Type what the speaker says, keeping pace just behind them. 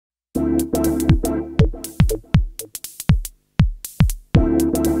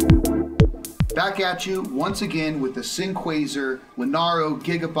back at you once again with the SynQuacer Linaro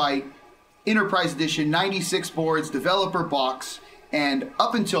Gigabyte Enterprise Edition 96 boards developer box. And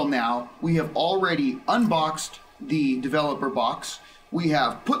up until now, we have already unboxed the developer box. We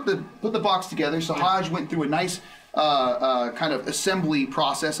have put the box together. So Haj went through a nice kind of assembly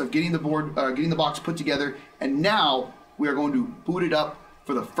process of getting the box put together, and now we are going to boot it up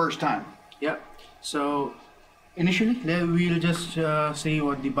for the first time. Yeah. So initially we'll just see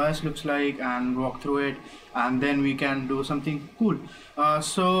what the BIOS looks like and walk through it, and then we can do something cool.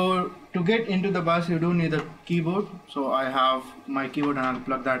 So to get into the BIOS, you do need a keyboard. So I have my keyboard and I'll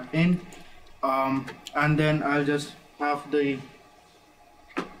plug that in, and then I'll just have the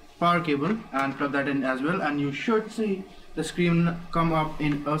power cable and plug that in as well, and you should see the screen come up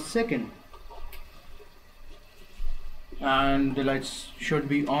in a second, and the lights should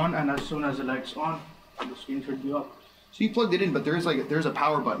be on, and as soon as the lights on, the screen should be up. So you plugged it in, but there's a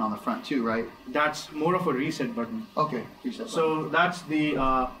power button on the front too, right? That's more of a reset button. Okay, reset button. So that's the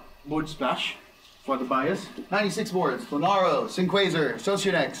boot splash for the BIOS. 96 boards, Linaro, SynQuacer,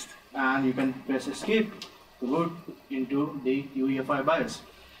 Socionext. And you can press escape to boot into the UEFI BIOS.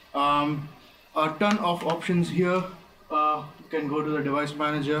 A ton of options here. You can go to the device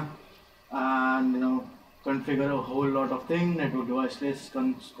manager and configure a whole lot of things: network device list,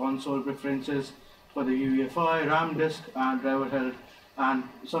 console preferences for the UEFI, RAM disk, and driver health. And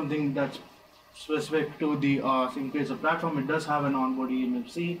something that's specific to the SynQuacer platform, it does have an onboard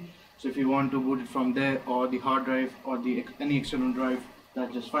eMMC. So if you want to boot it from there, or the hard drive, or any external drive,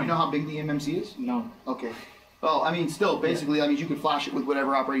 that's just fine. You know how big the eMMC is? No. Okay. Well, I mean, still, basically, yeah. I mean, you could flash it with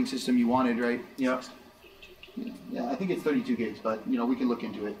whatever operating system you wanted, right? Yeah. Yeah, I think it's 32 gigs, but we can look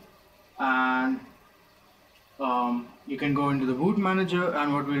into it. And you can go into the boot manager,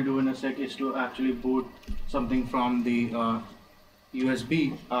 and what we'll do in a sec is to actually boot something from the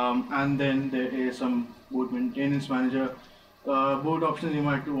USB, and then there is some boot maintenance manager. Boot options, you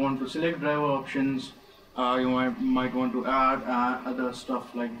might want to select driver options, you might want to add other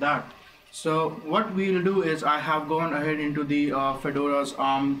stuff like that. So what we'll do is, I have gone ahead into the Fedora's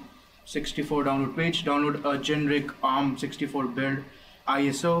ARM64 download page, download a generic ARM64 build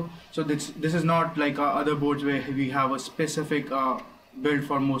ISO. So this is not like other boards where we have a specific build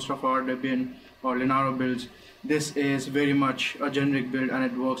for most of our Debian or Linaro builds. This is very much a generic build, and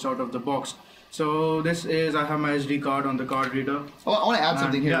it works out of the box. So this is, I have my SD card on the card reader. Oh, I want to add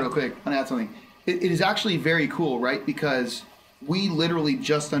something here real quick. I want to add something. It is actually very cool, right? Because we literally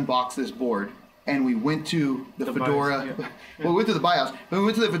just unboxed this board, and we went to the Fedora. BIOS, yeah. Well, we went to the BIOS, but we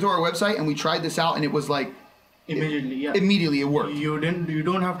went to the Fedora website and we tried this out, and it was like immediately, immediately it worked. You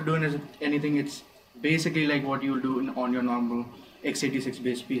don't have to do anything. It's basically like what you'll do on your normal x86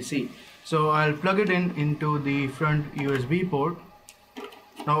 based PC. So I'll plug it into the front USB port.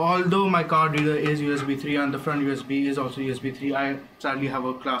 Now, although my card reader is USB 3 and the front USB is also USB 3, I sadly have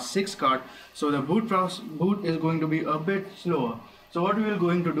a class 6 card, so the boot is going to be a bit slower. So what we're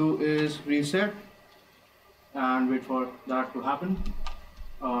going to do is reset and wait for that to happen.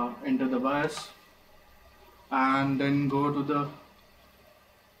 Enter the BIOS and then go to the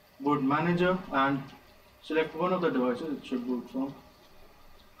boot manager and select one of the devices it should boot from.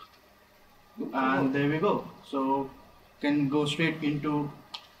 And there we go. So can go straight into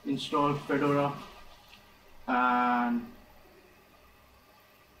install Fedora, and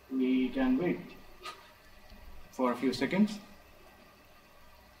we can wait for a few seconds.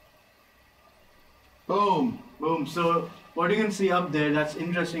 Boom. Boom. So what you can see up there that's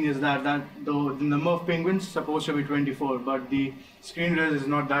interesting is that the number of penguins is supposed to be 24, but the screen res is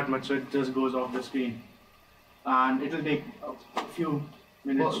not that much, so it just goes off the screen, and it will take a few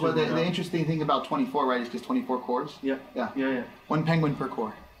minutes. Well, the interesting thing about 24, right, is just 24 cores. Yeah. One penguin per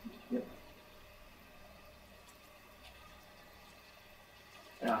core.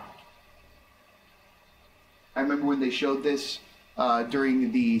 Yeah. I remember when they showed this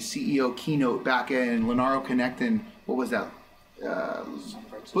during the CEO keynote back in Linaro Connect, and what was that?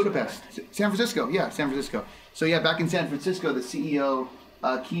 Budapest, San Francisco. Yeah, San Francisco. So yeah, back in San Francisco, the CEO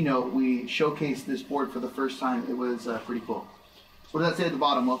keynote, we showcased this board for the first time. It was pretty cool. So what does that say at the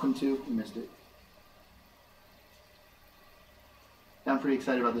bottom? Welcome to. You missed it. I'm pretty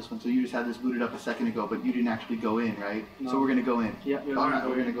excited about this one. So you just had this booted up a second ago, but you didn't actually go in, right? No. So we're going to go in. Yeah, all right,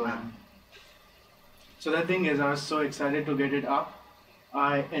 we're going to go in. So the thing is, I was so excited to get it up,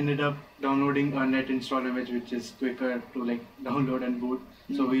 I ended up downloading a net install image, which is quicker to like download and boot.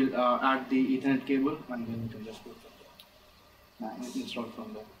 So we'll add the Ethernet cable, and then we can just boot from there. Nice. Install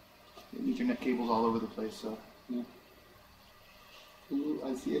from there. The Ethernet cables all over the place. So. Yeah. Ooh,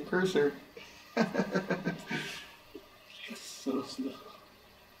 I see a cursor. So slow.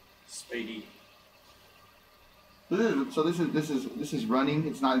 Speedy. This is running.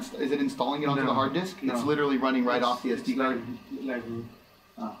 It's not. Is it installing it onto the hard disk? No. It's literally running right off the SD card. Like root.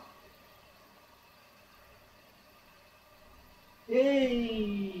 Oh.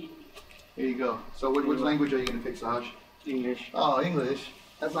 Yay! Here you go. So which language are you going to pick, Sahaj? English. Oh, English.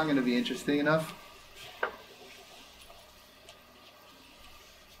 That's not going to be interesting enough.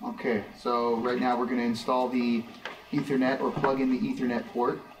 Okay, so right now we're going to install the Ethernet or plug in the Ethernet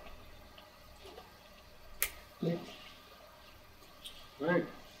port. Click. Right.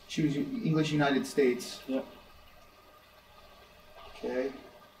 Choose English United States. Yep. Okay.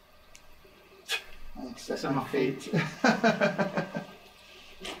 I accept Some my fate.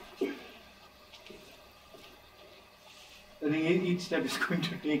 I think each step is going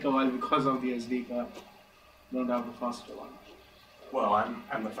to take a while because of the SD card. Don't have the faster one. Well,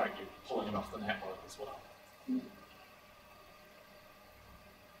 and the fact you're pulling it off the network as well.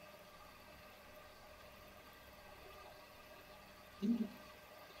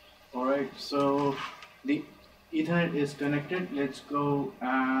 Alright, so the Ethernet is connected. Let's go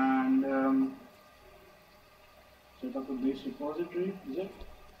and set up a base repository, is it?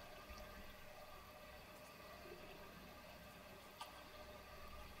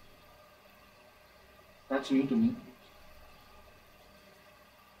 That's new to me.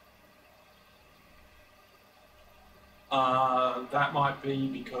 That might be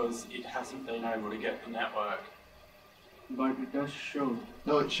because it hasn't been able to get the network. But it does show.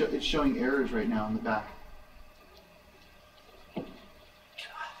 No, it's showing errors right now in the back.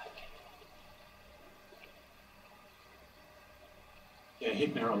 Yeah,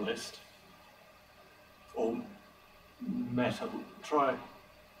 hit mirror list. Or meta. Try.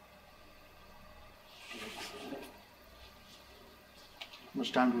 How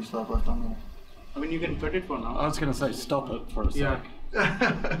much time do we still have left on I mean, you can cut it for now. I was going to say stop it for a sec.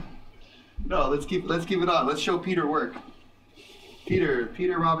 there? No, let's keep it on. Let's show Peter work.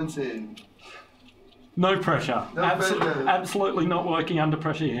 Peter Robinson. No pressure. No pressure. Absolutely not working under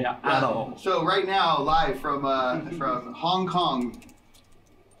pressure here at all. So right now, live from Hong Kong,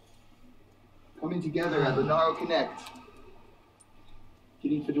 coming together at Lenaro Connect,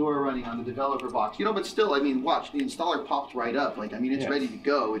 getting Fedora running on the developer box. You know, but still, I mean, watch, the installer popped right up. Like, I mean, it's ready to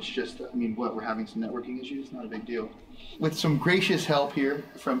go. It's just, I mean, we're having some networking issues. Not a big deal. With some gracious help here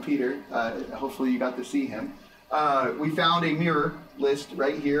from Peter, hopefully you got to see him. We found a mirror list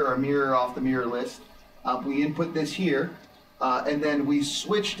right here, our mirror off the mirror list. We input this here, and then we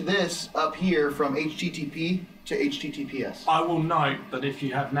switched this up here from HTTP to HTTPS. I will note that if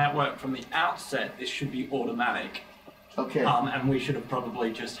you have network from the outset, this should be automatic. Okay. And we should have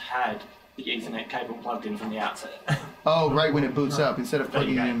probably just had the Ethernet cable plugged in from the outset. Oh, right when it boots up, instead of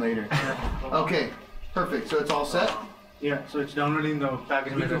plugging it in later. Okay, perfect. So it's all set? Yeah, so it's downloading the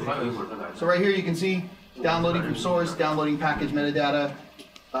package metadata. So right here you can see downloading from source, downloading package metadata.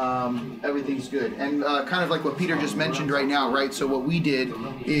 Everything's good. And kind of like what Peter just mentioned right now, right? So what we did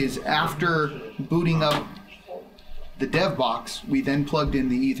is after booting up the dev box, we then plugged in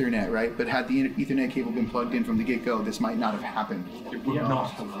the Ethernet, right? But had the Ethernet cable been plugged in from the get-go, this might not have happened. It would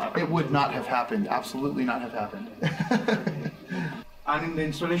not have happened. It would not have happened. Absolutely not have happened. And in the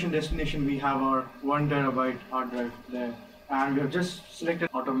installation destination, we have our 1 terabyte hard drive there. And we have just selected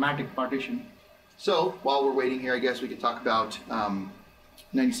automatic partition. So while we're waiting here, I guess we could talk about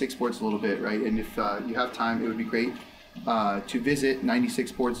 96Boards a little bit, right? And if you have time, it would be great to visit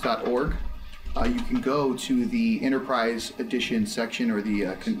 96boards.org. You can go to the Enterprise Edition section, or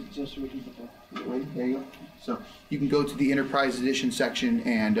the Just waiting for that. wait, there you go. So you can go to the Enterprise Edition section,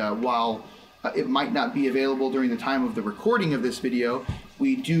 and while it might not be available during the time of the recording of this video,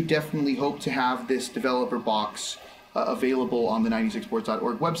 we do definitely hope to have this developer box available on the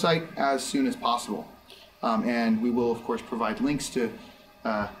 96boards.org website as soon as possible. And we will, of course, provide links to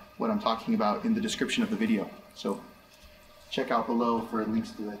what I'm talking about in the description of the video. So check out below for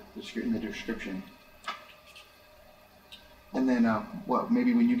links to in the description. And then,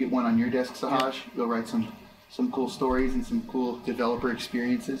 maybe when you get one on your desk, Sahaj, you'll write some cool stories and some cool developer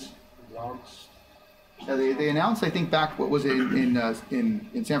experiences. Logs. They announced, I think, back, what was it, in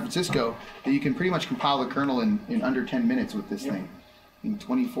San Francisco, that you can pretty much compile a kernel in under 10 minutes with this thing. In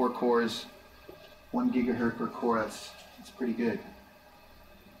 24 cores, 1 gigahertz per core. That's pretty good.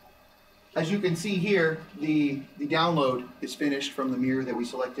 As you can see here, the download is finished from the mirror that we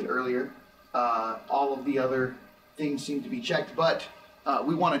selected earlier. All of the other things seem to be checked, but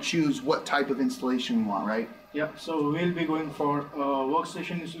we want to choose what type of installation we want, right? Yeah, so we'll be going for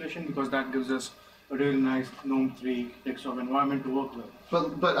workstation installation because that gives us a really nice GNOME 3 desktop environment to work with.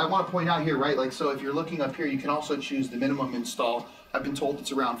 But I want to point out here, right? Like, so if you're looking up here, you can also choose the minimum install. I've been told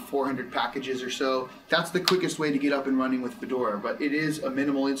it's around 400 packages or so. That's the quickest way to get up and running with Fedora, but it is a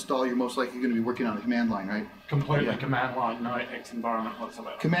minimal install. You're most likely going to be working on a command line, right? Completely command line, no X environment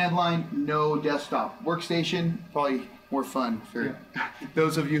whatsoever. Command line, no desktop. Workstation, probably more fun for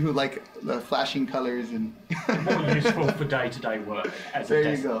those of you who like the flashing colors and More useful for day-to-day work as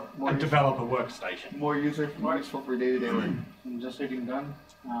a developer workstation. More useful for day-to-day work. I'm just hitting done.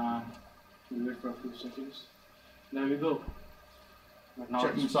 We'll wait for a few seconds. There we go. But now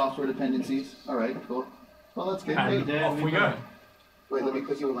Checking software dependencies. All right, cool. Well, that's good. And Wait, off we go. let me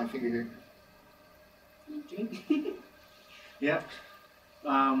click you with my finger here. Yeah.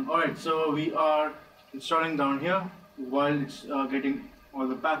 Alright, so we are installing down here. While it's getting all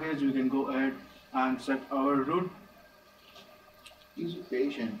the package, we can go ahead and set our root. User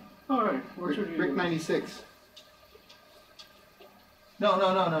creation. Alright, what should we Brick do? 96.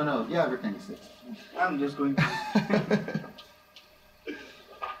 No. Yeah, Brick 96. I'm just going to...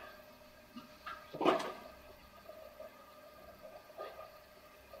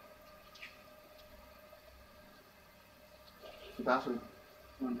 The password.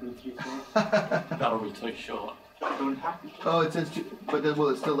 1, 2, 3, 4. That'll be too short. Don't have to. Oh, it says two, but then will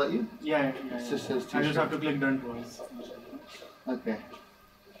it still let you? Yeah. It just says two I just short. have to click done twice. Okay.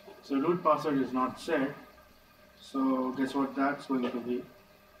 So root password is not set. So guess what that's going to be.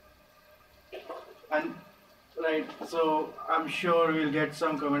 And right, so I'm sure we'll get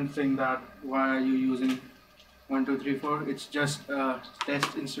some comments saying that why are you using 1, 2, 3, 4? It's just a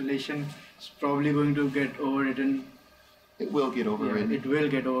test installation. It's probably going to get overwritten. It will get overridden. Yeah, it will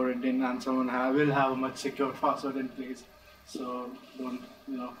get overwritten, and someone will have a much secure password in place. So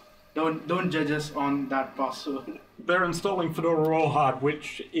don't judge us on that password. They're installing Fedora Rawhide,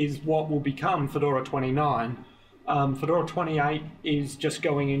 which is what will become Fedora 29. Fedora 28 is just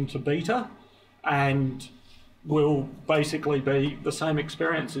going into beta and will basically be the same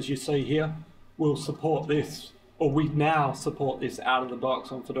experience as you see here. We'll support this, or we now support this out of the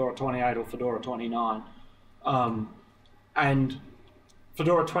box on Fedora 28 or Fedora 29. And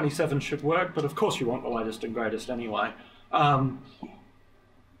Fedora 27 should work, but of course you want the latest and greatest anyway.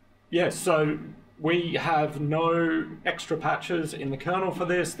 So we have no extra patches in the kernel for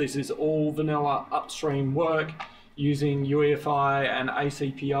this. This is all vanilla upstream work using UEFI and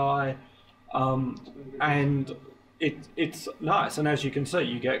ACPI, and it's nice. And as you can see,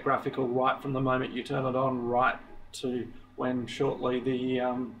 you get graphical right from the moment you turn it on, right to when shortly the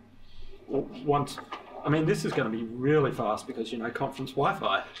this is going to be really fast because, conference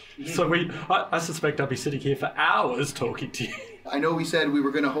Wi-Fi. So I suspect I'll be sitting here for hours talking to you. I know we said we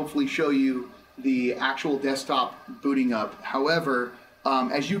were going to hopefully show you the actual desktop booting up. However,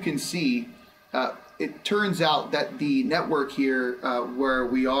 as you can see, it turns out that the network here where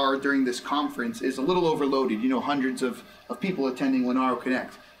we are during this conference is a little overloaded. Hundreds of people attending Linaro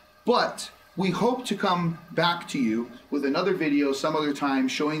Connect. But we hope to come back to you with another video some other time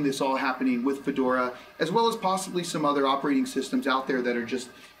showing this all happening with Fedora, as well as possibly some other operating systems out there that are just,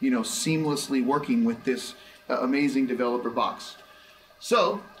 seamlessly working with this amazing developer box.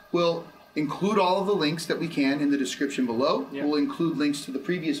 So we'll include all of the links that we can in the description below. Yep. We'll include links to the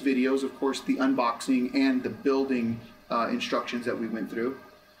previous videos, of course, the unboxing and the building instructions that we went through.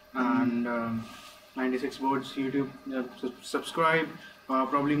 And 96Boards YouTube, subscribe.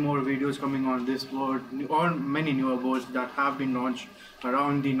 Probably more videos coming on this board or many newer boards that have been launched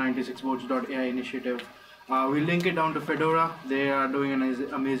around the 96boards.ai initiative. We'll link it down to Fedora. They are doing an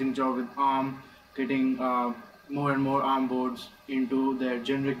amazing job with ARM, getting more and more ARM boards into their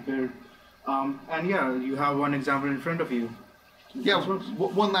generic build. And yeah, you have one example in front of you. Yeah,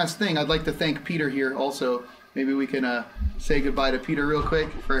 one last thing. I'd like to thank Peter here also. Maybe we can say goodbye to Peter real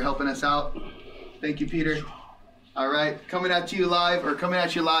quick for helping us out. Thank you, Peter. All right, coming at you live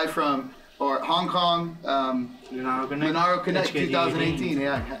from Hong Kong, Linaro Connect 2018.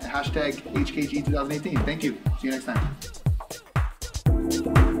 Yeah, hashtag HKG 2018. Thank you. See you next time.